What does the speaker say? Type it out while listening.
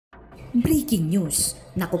Breaking news.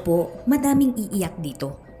 Naku po, madaming iiyak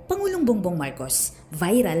dito. Pangulong Bongbong Marcos,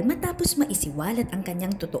 viral matapos maisiwalat ang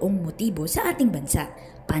kanyang totoong motibo sa ating bansa.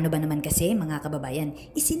 Paano ba naman kasi mga kababayan,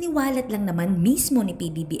 isiniwalat lang naman mismo ni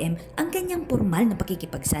Pbbm ang kanyang formal na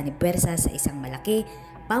pakikipagsanib pwersa sa isang malaki,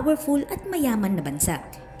 powerful at mayaman na bansa.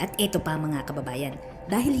 At ito pa mga kababayan,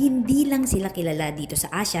 dahil hindi lang sila kilala dito sa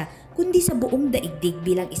Asia, kundi sa buong daigdig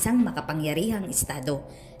bilang isang makapangyarihang estado.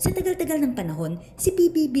 Sa tagal-tagal ng panahon, si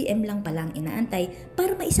Pbbm lang palang inaantay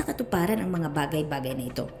para maisakatuparan ang mga bagay-bagay na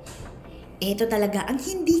ito. Ito talaga ang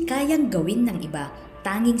hindi kayang gawin ng iba.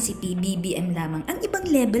 Tanging si Pbbm lamang ang ibang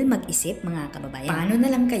level mag-isip mga kababayan. Paano na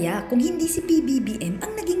lang kaya kung hindi si Pbbm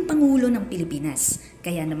ang naging Pangulo ng Pilipinas?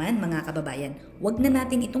 Kaya naman mga kababayan, wag na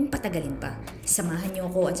natin itong patagalin pa. Samahan niyo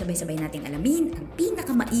ako at sabay-sabay nating alamin ang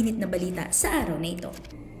pinakamainit na balita sa araw na ito.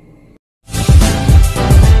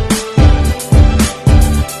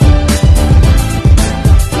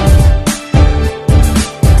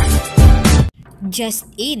 Just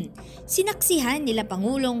in, sinaksihan nila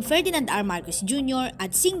Pangulong Ferdinand R. Marcos Jr.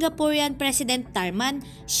 at Singaporean President Tharman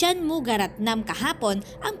Shanmugaratnam kahapon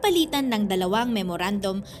ang palitan ng dalawang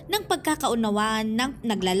memorandum ng pagkakaunawaan ng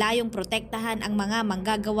naglalayong protektahan ang mga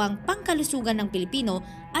manggagawang pangkalusugan ng Pilipino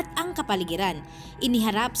at ang kapaligiran.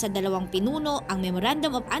 Iniharap sa dalawang pinuno ang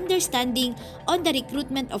Memorandum of Understanding on the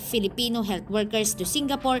Recruitment of Filipino Health Workers to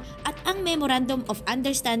Singapore at ang Memorandum of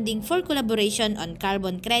Understanding for Collaboration on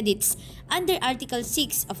Carbon Credits under Article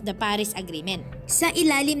 6 of the Paris Agreement. Sa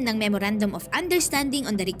ilalim ng Memorandum of Understanding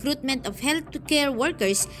on the Recruitment of Healthcare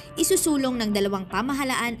Workers, isusulong ng dalawang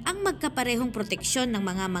pamahalaan ang magkaparehong proteksyon ng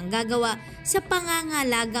mga manggagawa sa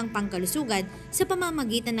pangangalagang pangkalusugan sa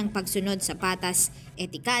pamamagitan ng pagsunod sa patas,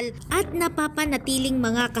 etikal at napapanatiling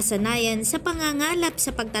mga kasanayan sa pangangalap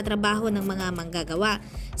sa pagtatrabaho ng mga manggagawa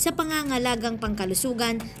sa pangangalagang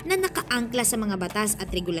pangkalusugan na nakaangkla sa mga batas at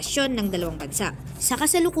regulasyon ng dalawang bansa. Sa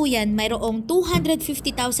kasalukuyan, mayroong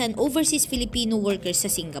 250,000 overseas Filipino workers sa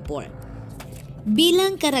Singapore.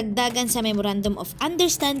 Bilang karagdagan sa Memorandum of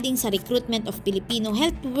Understanding sa Recruitment of Filipino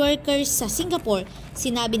Health Workers sa Singapore,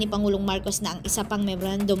 sinabi ni Pangulong Marcos na ang isa pang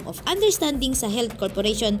Memorandum of Understanding sa Health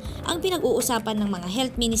Corporation ang pinag-uusapan ng mga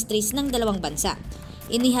health ministries ng dalawang bansa.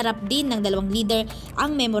 Iniharap din ng dalawang leader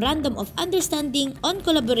ang Memorandum of Understanding on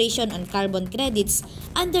Collaboration on Carbon Credits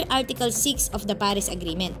under Article 6 of the Paris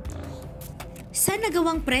Agreement. Sa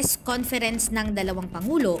nagawang press conference ng dalawang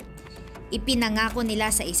Pangulo, ipinangako nila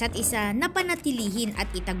sa isa't isa na panatilihin at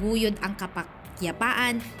itaguyod ang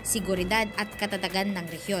kapayapaan, seguridad at katatagan ng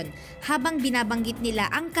rehiyon habang binabanggit nila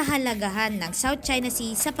ang kahalagahan ng South China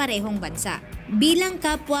Sea sa parehong bansa. Bilang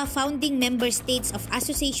kapwa founding member states of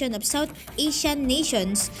Association of South Asian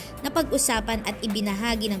Nations, napag-usapan at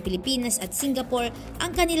ibinahagi ng Pilipinas at Singapore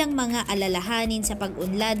ang kanilang mga alalahanin sa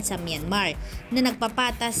pag-unlad sa Myanmar na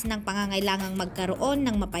nagpapatas ng pangangailangang magkaroon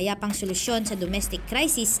ng mapayapang solusyon sa domestic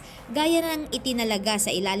crisis gaya ng itinalaga sa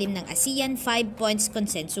ilalim ng ASEAN 5 Points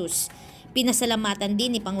Consensus. Pinasalamatan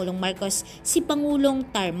din ni Pangulong Marcos si Pangulong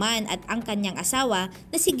Tharman at ang kanyang asawa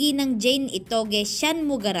na si Ginang Jane Itoge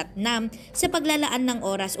Shanmugaratnam sa paglalaan ng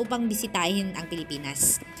oras upang bisitahin ang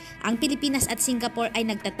Pilipinas. Ang Pilipinas at Singapore ay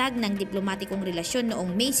nagtatag ng diplomatikong relasyon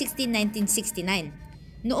noong May 16,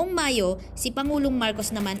 1969. Noong Mayo, si Pangulong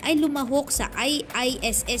Marcos naman ay lumahok sa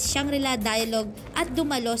IISS Shangri-La Dialogue at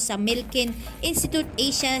dumalo sa Milken Institute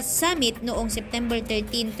Asia Summit noong September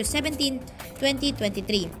 13 to 17,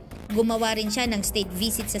 2023. Gumawa rin siya ng state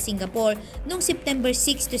visit sa Singapore noong September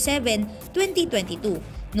 6 to 7, 2022.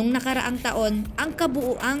 Nung nakaraang taon, ang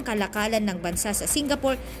kabuuang kalakalan ng bansa sa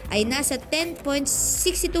Singapore ay nasa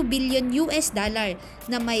 10.62 billion US dollar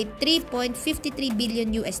na may 3.53 billion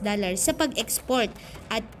US dollar sa pag-export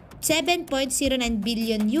at 7.09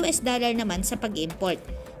 billion US dollar naman sa pag-import.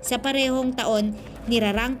 Sa parehong taon,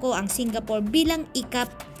 nirarangko ang Singapore bilang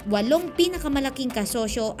ika-8 pinakamalaking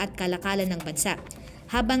kasosyo at kalakalan ng bansa,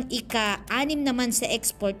 habang ika-6 naman sa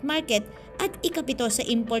export market at ika-7 sa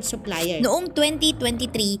import supplier. Noong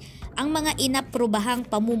 2023, ang mga inaprobahang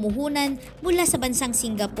pamumuhunan mula sa bansang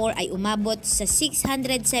Singapore ay umabot sa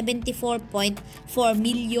 674.4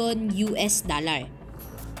 million US dollar.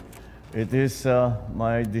 It is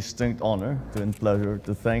my distinct honor and pleasure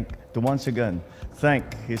to once again thank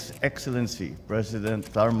His Excellency President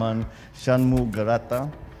Tharman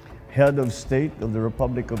Shanmugaratnam, Head of State of the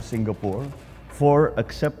Republic of Singapore, for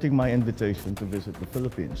accepting my invitation to visit the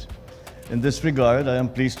Philippines. In this regard, I am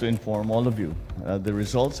pleased to inform all of you the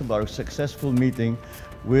results of our successful meeting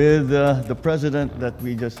with the President that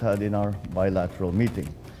we just had in our bilateral meeting.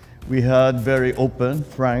 We had very open,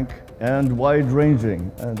 frank, and wide-ranging,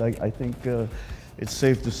 and I think it's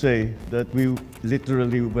safe to say that we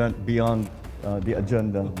literally went beyond the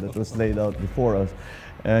agenda that was laid out before us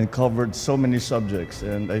and covered so many subjects.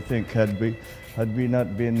 And I think had we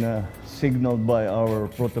not been signaled by our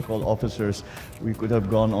protocol officers, we could have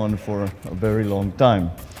gone on for a very long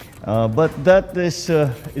time. But that is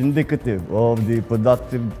indicative of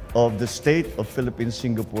the state of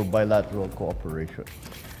Philippine-Singapore bilateral cooperation.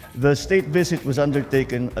 The state visit was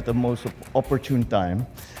undertaken at the most opportune time,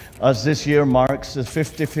 as this year marks the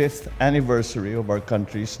 55th anniversary of our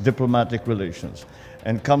country's diplomatic relations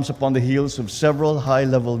and comes upon the heels of several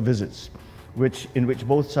high-level visits, in which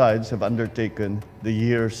both sides have undertaken the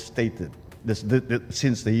year stated,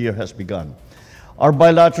 since the year has begun. Our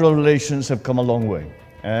bilateral relations have come a long way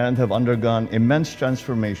and have undergone immense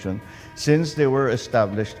transformation since they were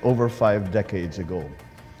established over 5 decades ago.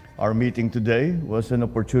 Our meeting today was an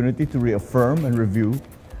opportunity to reaffirm and review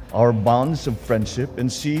our bonds of friendship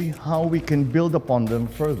and see how we can build upon them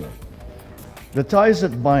further. The ties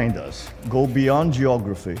that bind us go beyond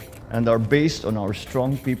geography and are based on our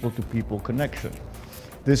strong people-to-people connection.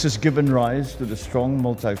 This has given rise to the strong,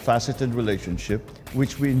 multifaceted relationship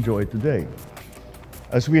which we enjoy today.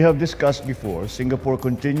 As we have discussed before, Singapore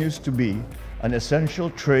continues to be an essential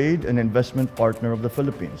trade and investment partner of the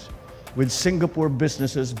Philippines, with Singapore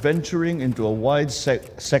businesses venturing into a wide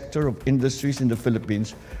sector of industries in the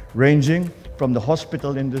Philippines, ranging from the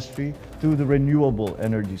hospital industry to the renewable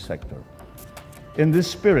energy sector. In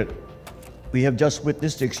this spirit, we have just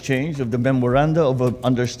witnessed the exchange of the Memoranda of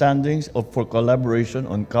Understandings for collaboration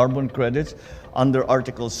on carbon credits under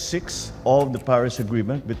Article 6 of the Paris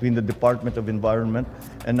Agreement between the Department of Environment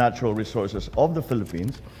and Natural Resources of the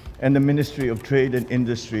Philippines and the Ministry of Trade and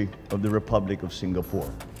Industry of the Republic of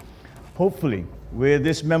Singapore. Hopefully, with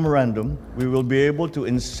this memorandum, we will be able to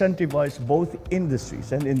incentivize both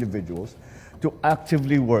industries and individuals to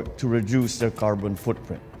actively work to reduce their carbon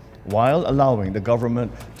footprint, while allowing the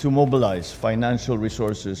government to mobilize financial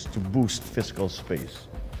resources to boost fiscal space.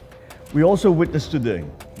 We also witnessed today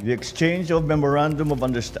the exchange of the Memorandum of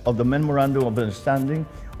Understanding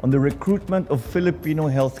on the recruitment of Filipino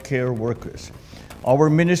healthcare workers. Our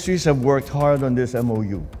ministries have worked hard on this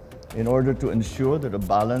MOU in order to ensure that a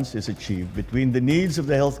balance is achieved between the needs of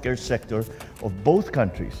the healthcare sector of both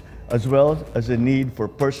countries, as well as the need for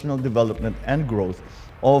personal development and growth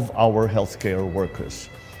of our healthcare workers.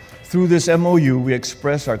 Through this MOU, we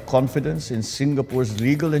express our confidence in Singapore's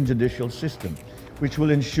legal and judicial system, which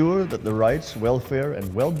will ensure that the rights, welfare,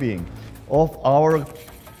 and well-being of our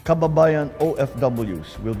kababayan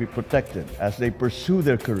OFWs will be protected as they pursue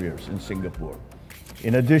their careers in Singapore.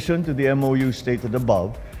 In addition to the MOU stated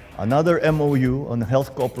above, another MOU on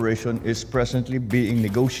health cooperation is presently being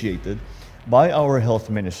negotiated by our health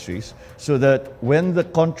ministries so that when the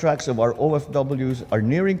contracts of our OFWs are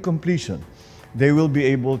nearing completion, they will be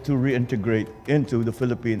able to reintegrate into the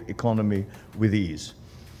Philippine economy with ease.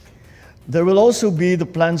 There will also be the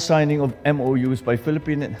planned signing of MOUs by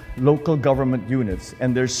Philippine local government units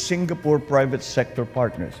and their Singapore private sector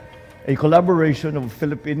partners, a collaboration of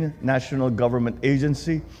Philippine National Government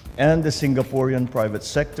Agency and the Singaporean private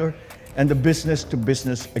sector, and the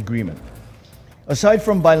business-to-business agreement. Aside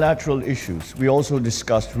from bilateral issues, we also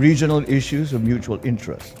discussed regional issues of mutual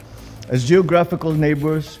interest. As geographical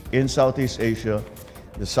neighbors in Southeast Asia,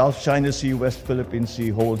 the South China Sea, West Philippine Sea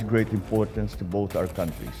holds great importance to both our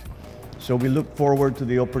countries. So we look forward to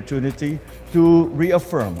the opportunity to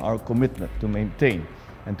reaffirm our commitment to maintain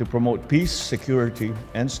and to promote peace, security,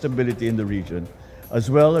 and stability in the region,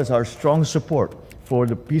 as well as our strong support for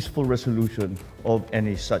the peaceful resolution of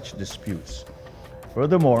any such disputes.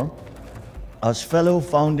 Furthermore, as fellow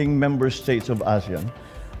founding member states of ASEAN,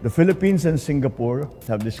 the Philippines and Singapore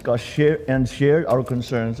have discussed and shared our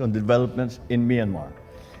concerns on developments in Myanmar,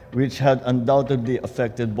 which had undoubtedly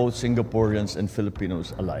affected both Singaporeans and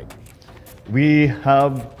Filipinos alike. We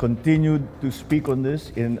have continued to speak on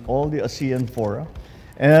this in all the ASEAN fora,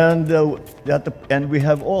 and we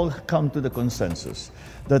have all come to the consensus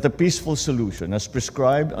that a peaceful solution, as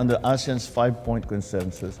prescribed under ASEAN's 5-point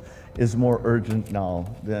consensus, is more urgent now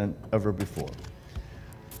than ever before.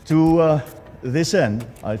 To this end,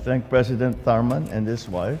 I thank President Tharman and his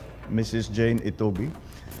wife, Mrs. Jane Itobi,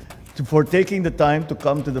 for taking the time to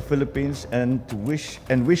come to the Philippines and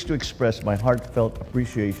wish to express my heartfelt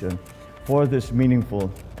appreciation for this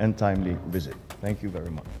meaningful and timely visit. Thank you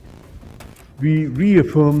very much. We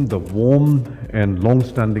reaffirm the warm and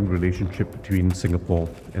long-standing relationship between Singapore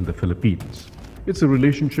and the Philippines. It's a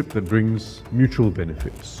relationship that brings mutual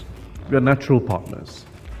benefits. We are natural partners.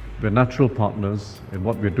 We're natural partners, and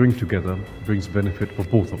what we're doing together brings benefit for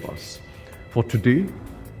both of us, for today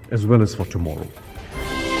as well as for tomorrow.